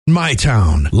My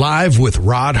Town, live with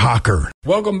Rod Hawker.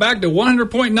 Welcome back to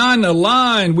 100.9 The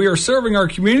Line. We are serving our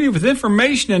community with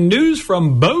information and news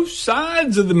from both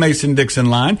sides of the Mason-Dixon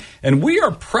line, and we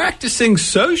are practicing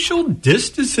social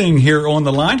distancing here on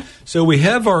the line. So we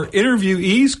have our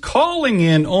interviewees calling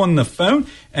in on the phone,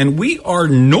 and we are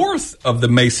north of the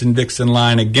Mason-Dixon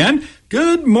line again.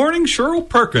 Good morning, Sheryl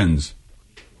Perkins.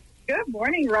 Good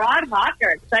morning, Rod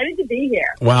Hawker. Excited to be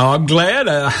here. Well, I'm glad.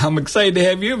 I'm excited to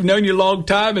have you. I've known you a long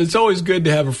time, and it's always good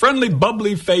to have a friendly,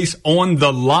 bubbly face on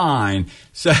the line.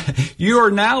 So you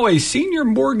are now a senior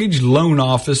mortgage loan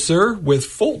officer with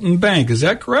Fulton Bank. Is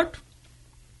that correct?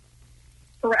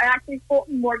 We're actually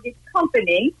Fulton Mortgage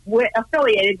Company,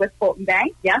 affiliated with Fulton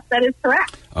Bank. Yes, that is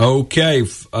correct. Okay.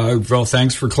 Well,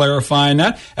 thanks for clarifying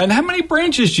that. And how many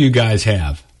branches do you guys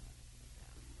have?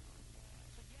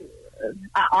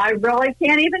 I really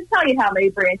can't even tell you how many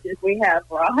branches we have,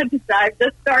 Rod. I've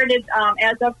just started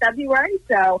as of February,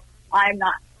 so I'm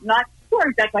not sure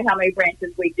exactly how many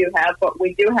branches we do have, but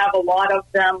we do have a lot of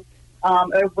them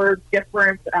over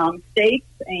different states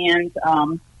and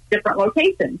different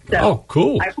locations. So oh,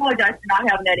 cool. I apologize for not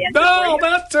having that answer. No,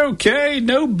 that's okay.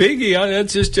 No biggie.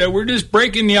 That's just we're just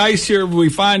breaking the ice here. We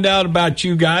find out about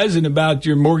you guys and about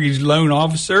your mortgage loan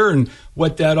officer and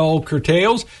what that all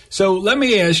curtails. So let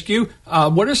me ask you,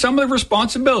 what are some of the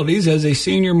responsibilities as a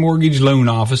senior mortgage loan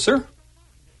officer?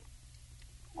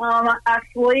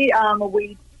 Actually,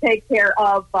 we take care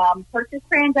of purchase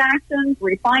transactions,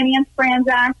 refinance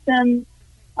transactions,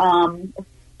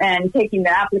 and taking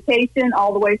the application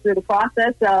all the way through the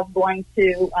process of going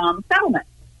to settlement.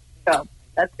 So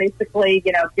that's basically,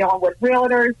 dealing with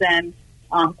realtors and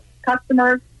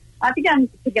customers, again,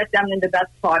 to get them into the best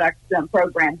products and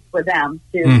programs for them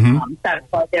to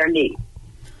satisfy their needs.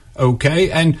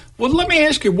 Okay. And, well, let me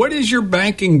ask you, what is your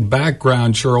banking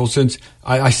background, Sheryl? Since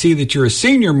I see that you're a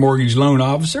senior mortgage loan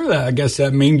officer, I guess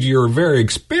that means you're very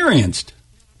experienced.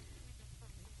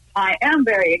 I am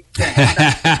very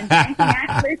experienced. I've been banking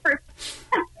actually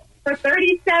for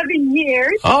 37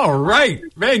 years. All right.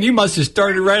 Man, you must have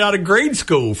started right out of grade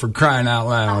school, for crying out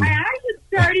loud. I actually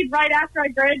started right after I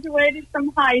graduated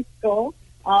from high school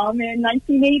in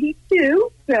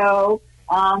 1982. So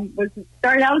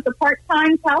started out as a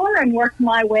part-time teller and worked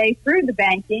my way through the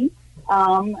banking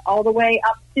all the way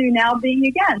up to now being,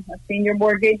 again, a senior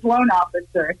mortgage loan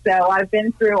officer. So I've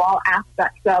been through all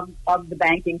aspects of the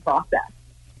banking process.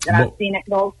 And I've seen it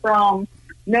go from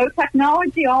no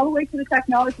technology all the way to the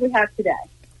technology we have today.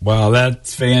 Wow,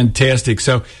 that's fantastic.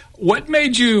 So what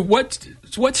made you, what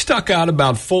stuck out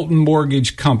about Fulton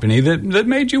Mortgage Company that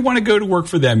made you want to go to work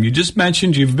for them? You just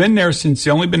mentioned you've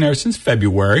only been there since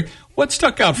February. What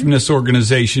stuck out from this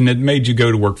organization that made you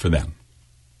go to work for them?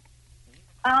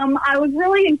 I was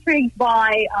really intrigued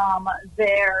by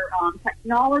their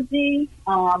technology,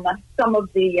 some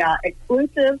of the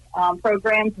exclusive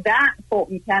programs that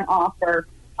Fulton can offer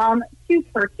to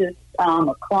purchase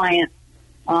clients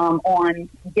on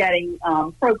getting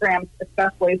programs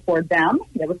especially for them.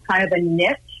 It was kind of a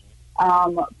niche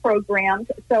program,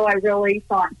 so I really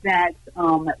thought that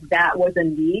that was a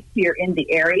need here in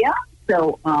the area.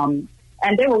 So, and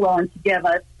they were willing to give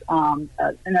us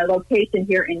in a location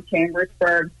here in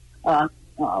Chambersburg,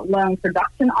 loan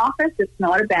production office. It's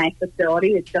not a bank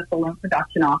facility. It's just a loan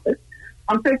production office.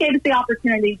 So it gave us the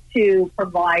opportunity to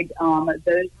provide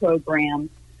those programs.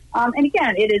 And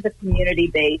again, it is a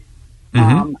community-based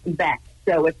bank.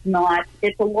 So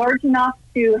it's large enough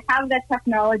to have that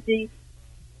technology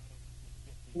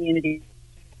community.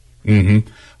 Mm-hmm.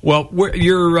 Well,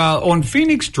 you're on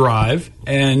Phoenix Drive,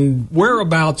 and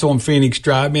whereabouts on Phoenix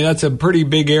Drive? I mean, that's a pretty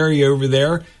big area over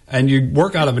there, and you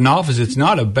work out of an office. It's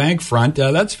not a bank front.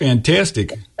 That's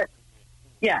fantastic.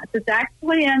 Yes, it's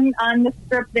actually on the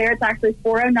strip there. It's actually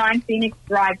 409 Phoenix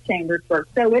Drive, Chambersburg.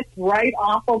 So it's right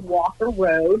off of Walker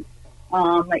Road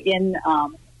in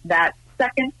that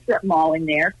second strip mall in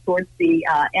there towards the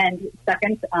end,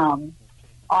 second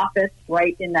office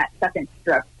right in that second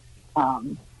strip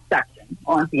section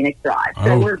on Phoenix Drive.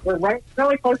 So we're right,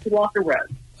 really close to Walker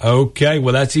Road. Okay,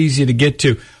 well, that's easy to get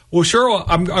to. Well, Sheryl,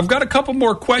 I've got a couple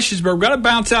more questions, but we've got to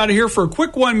bounce out of here for a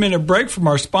quick 1-minute break from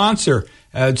our sponsor.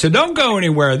 So don't go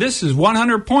anywhere. This is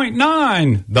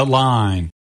 100.9 The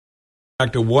Line.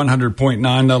 Back to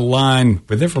 100.9 The Line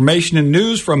with information and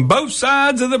news from both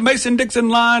sides of the Mason-Dixon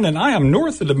line, and I am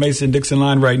north of the Mason-Dixon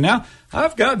line right now.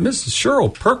 I've got Mrs.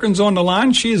 Sheryl Perkins on the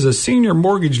line. She is a senior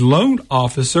mortgage loan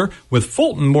officer with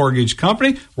Fulton Mortgage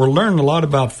Company. We're learning a lot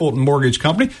about Fulton Mortgage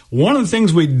Company. One of the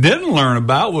things we didn't learn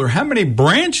about were how many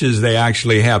branches they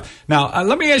actually have. Now,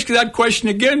 let me ask you that question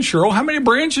again, Sheryl. How many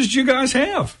branches do you guys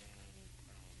have?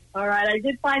 All right, I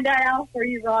did find that out for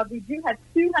you, Rob. We do have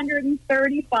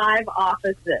 235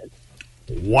 offices.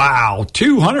 Wow,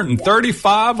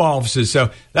 235 offices.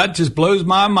 So that just blows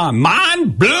my mind.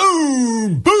 Mind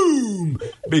blown. Boom.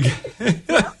 Big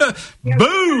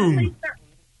boom.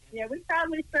 We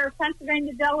proudly serve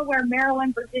Pennsylvania, Delaware,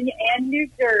 Maryland, Virginia, and New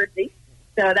Jersey.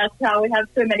 So that's how we have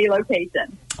so many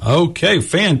locations. Okay,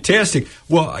 fantastic.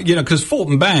 Well, because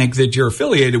Fulton Bank that you're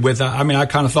affiliated with, I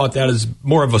kind of thought that is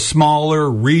more of a smaller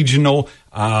regional,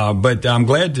 but I'm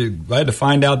glad to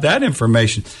find out that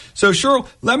information. So, Sheryl,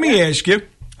 let me ask you.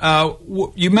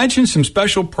 You mentioned some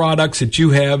special products that you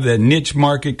have, the niche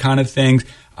market kind of things.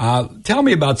 Tell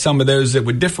me about some of those that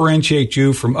would differentiate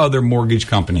you from other mortgage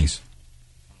companies.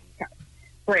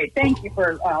 Great. Thank you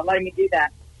for letting me do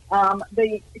that.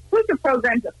 The exclusive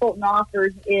programs that Fulton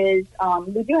offers is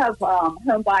we do have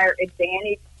Home Buyer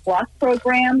Advantage Plus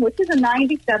program, which is a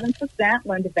 97%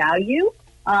 loan to value.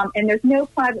 And there's no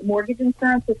private mortgage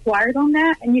insurance required on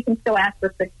that, and you can still ask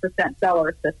for 6% seller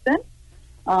assistance.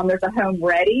 There's a Home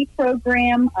Ready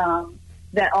program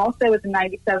that also is a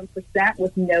 97%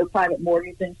 with no private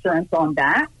mortgage insurance on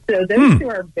that. So those two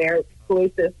are very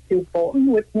exclusive to Fulton,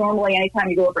 which normally anytime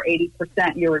you go over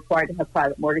 80%, you're required to have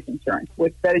private mortgage insurance,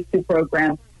 which those two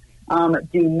programs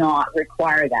do not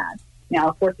require that. Now,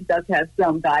 of course, it does have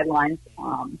some guidelines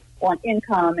on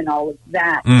income and all of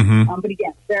that. But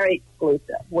again, very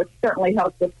exclusive, which certainly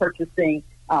helps with purchasing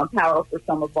power for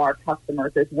some of our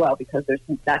customers as well, because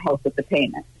that helps with the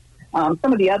payment.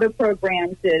 Some of the other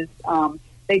programs is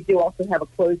they do also have a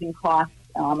closing cost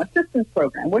assistance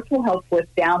program, which will help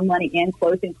with down money and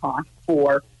closing costs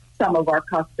for some of our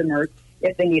customers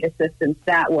if they need assistance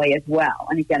that way as well.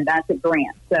 And again, that's a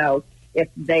grant. So if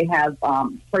they have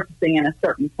purchasing in a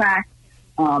certain tract,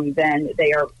 then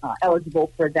they are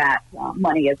eligible for that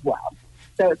money as well.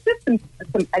 So it's just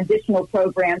some additional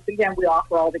programs. Again, we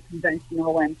offer all the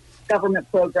conventional and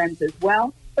government programs as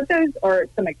well, but those are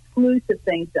some exclusive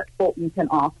things that Fulton can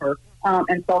offer,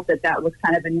 and felt that was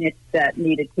kind of a niche that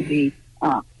needed to be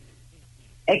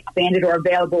expanded or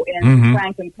available in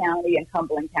Franklin County and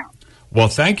Cumberland County. Well,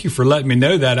 thank you for letting me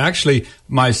know that. Actually,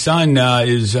 my son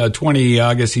is 20,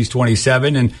 I guess he's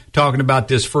 27, and talking about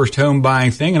this first home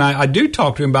buying thing. And I do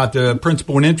talk to him about the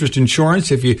principal and interest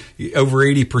insurance. If you over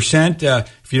 80%,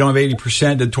 if you don't have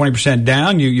 80% to 20%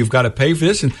 down, you've got to pay for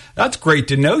this. And that's great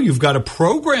to know. You've got a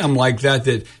program like that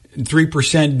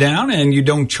 3% down and you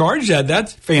don't charge that.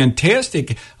 That's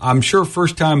fantastic. I'm sure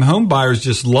first-time home buyers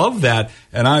just love that.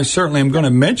 And I certainly am going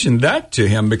to mention that to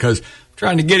him because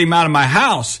trying to get him out of my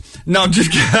house. No,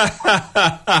 just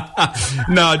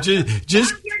no,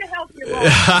 just I'm here to help you.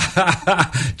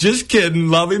 Just kidding.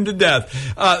 Love him to death.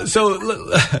 So,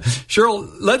 Sheryl,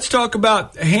 let's talk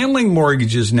about handling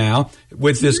mortgages now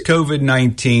with this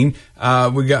COVID-19.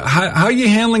 We got how are you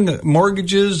handling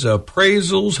mortgages,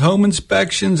 appraisals, home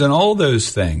inspections, and all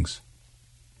those things?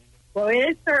 Well, it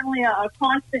is certainly a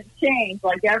constant change.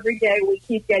 Like every day, we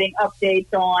keep getting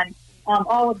updates on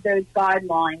all of those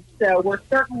guidelines. So we're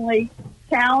certainly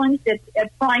challenged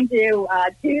at trying to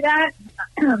do that.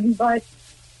 But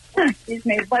excuse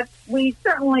me, but we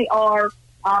certainly are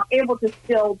able to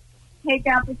still take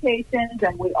applications,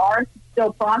 and we are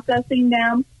still processing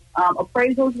them.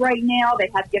 Appraisals right now, they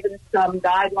have given some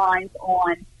guidelines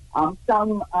on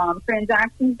some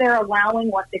transactions. They're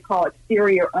allowing what they call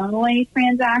exterior-only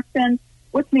transactions,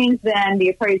 which means then the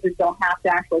appraisers don't have to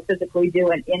actually physically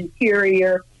do an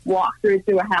interior walkthrough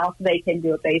through a house. They can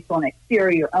do it based on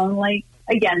exterior only.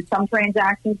 Again, some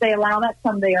transactions they allow that,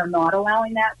 some they are not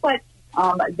allowing that, but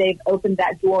they've opened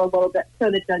that door a little bit, so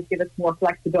that does give us more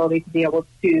flexibility to be able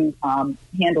to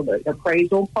handle the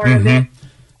appraisal part of it.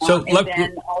 So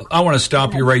I want to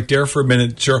stop you right there for a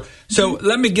minute, sir. So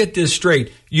let me get this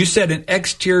straight. You said an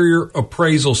exterior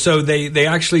appraisal. So they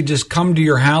actually just come to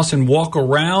your house and walk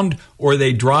around, or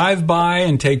they drive by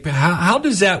and take. How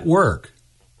does that work?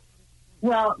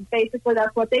 Well, basically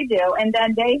that's what they do. And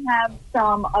then they have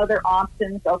some other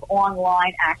options of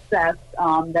online access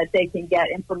that they can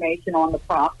get information on the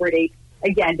property.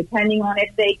 Again, depending on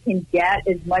if they can get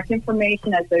as much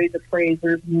information as those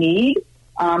appraisers need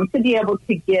to be able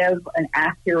to give an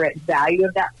accurate value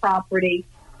of that property,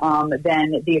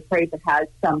 then the appraiser has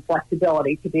some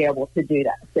flexibility to be able to do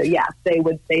that. So, yes, they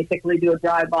would basically do a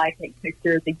drive-by, take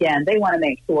pictures. Again, they want to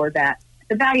make sure that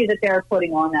the value that they're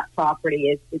putting on that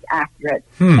property is accurate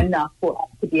enough for us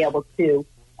to be able to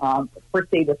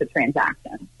proceed with the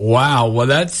transaction. Wow. Well,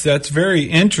 that's very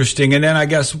interesting. And then I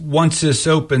guess once this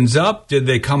opens up, did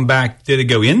they come back? Did it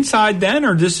go inside then,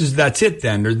 or that's it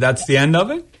then, or that's the end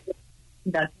of it?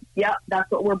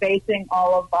 That's what we're basing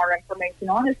all of our information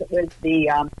on. Is it was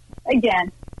the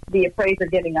again, the appraiser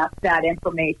giving us that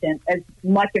information, as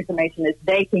much information as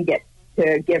they can get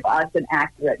to give us an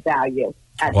accurate value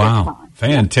at this time.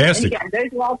 Fantastic. And again,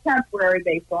 those are all temporary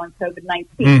based on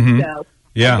COVID-19. So,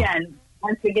 again,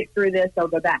 once we get through this, they'll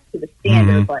go back to the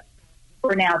standard. But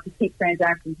for now, to keep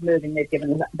transactions moving, they've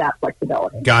given us that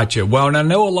flexibility. Gotcha. Well, and I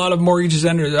know a lot of mortgages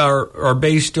are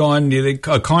based on a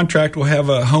contract will have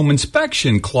a home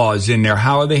inspection clause in there.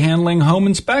 How are they handling home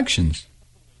inspections?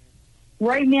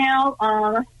 Right now,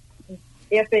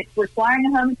 if it's requiring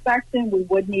a home inspection, we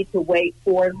would need to wait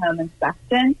for the home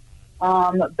inspection.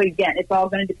 But again, it's all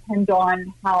going to depend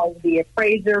on how the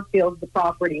appraiser feels the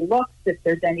property looks, if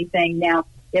there's anything. Now,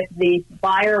 if the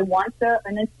buyer wants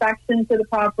an inspection to the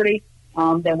property,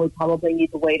 then we probably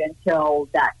need to wait until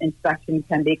that inspection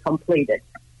can be completed.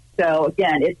 So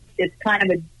again, it's kind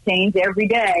of a change every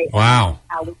day. Wow.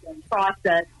 How we can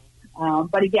process.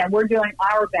 But again, we're doing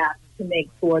our best to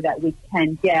make sure that we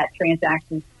can get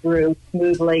transactions through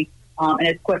smoothly and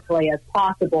as quickly as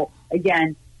possible.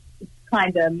 Again,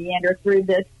 kind of meander through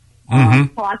this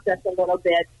process a little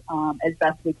bit as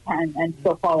best we can and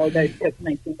still follow those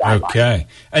COVID-19 guidelines. Okay.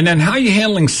 And then how are you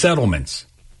handling settlements?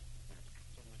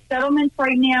 Settlements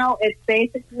right now, it's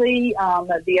basically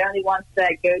the only ones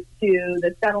that go to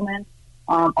the settlements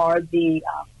are the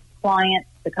clients,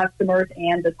 the customers,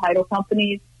 and the title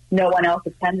companies. No one else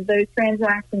attends those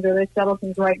transactions or those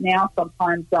settlements right now.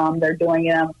 Sometimes they're doing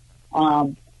them,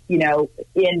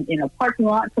 in a parking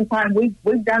lot. Sometimes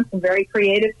we've done some very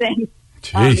creative things.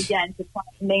 Again, to try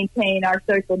to maintain our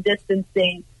social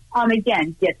distancing.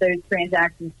 Again, get those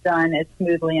transactions done as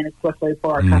smoothly and as quickly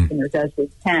for our customers as we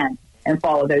can. And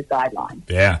follow those guidelines.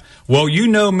 Yeah. Well, you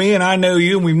know me and I know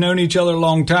you, and we've known each other a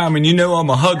long time, and you know I'm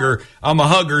a hugger.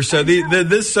 So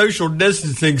this social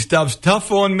distancing stuff's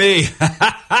tough on me.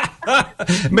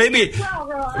 Maybe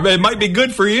it might be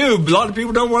good for you, but a lot of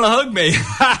people don't want to hug me.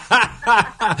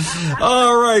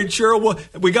 All right, Sheryl. Well,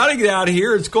 we got to get out of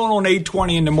here. It's going on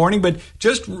 8:20 in the morning, but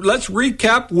just let's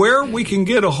recap where we can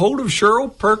get a hold of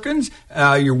Sheryl Perkins,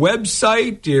 your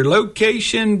website, your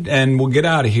location, and we'll get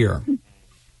out of here.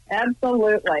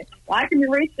 Absolutely. Well, I can be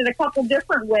reached in a couple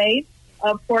different ways.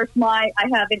 Of course, I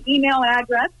have an email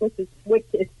address, which is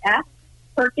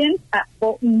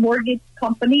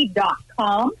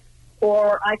sperkins@FultonMortgageCompany.com,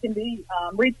 or I can be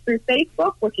reached through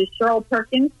Facebook, which is Sheryl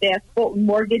Perkins Fulton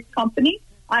Mortgage Company.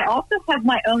 I also have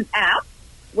my own app,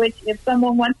 which if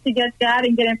someone wants to get that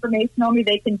and get information on me,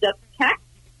 they can just text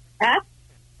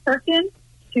Perkins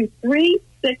to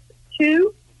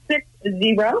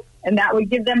 36260. And that would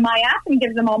give them my app and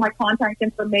give them all my contact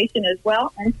information as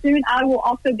well. And soon I will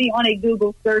also be on a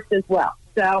Google search as well.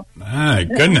 So, my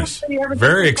goodness,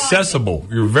 very accessible.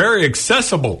 You're very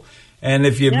accessible. And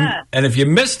if you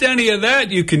missed any of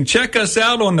that, you can check us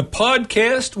out on the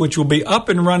podcast, which will be up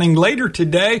and running later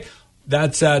today.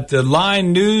 That's at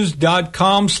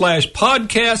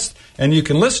linenews.com/podcast. And you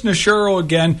can listen to Sheryl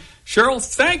again. Sheryl,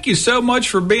 thank you so much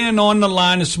for being on the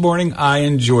line this morning. I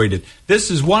enjoyed it.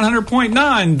 This is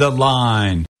 100.9 The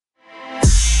Line.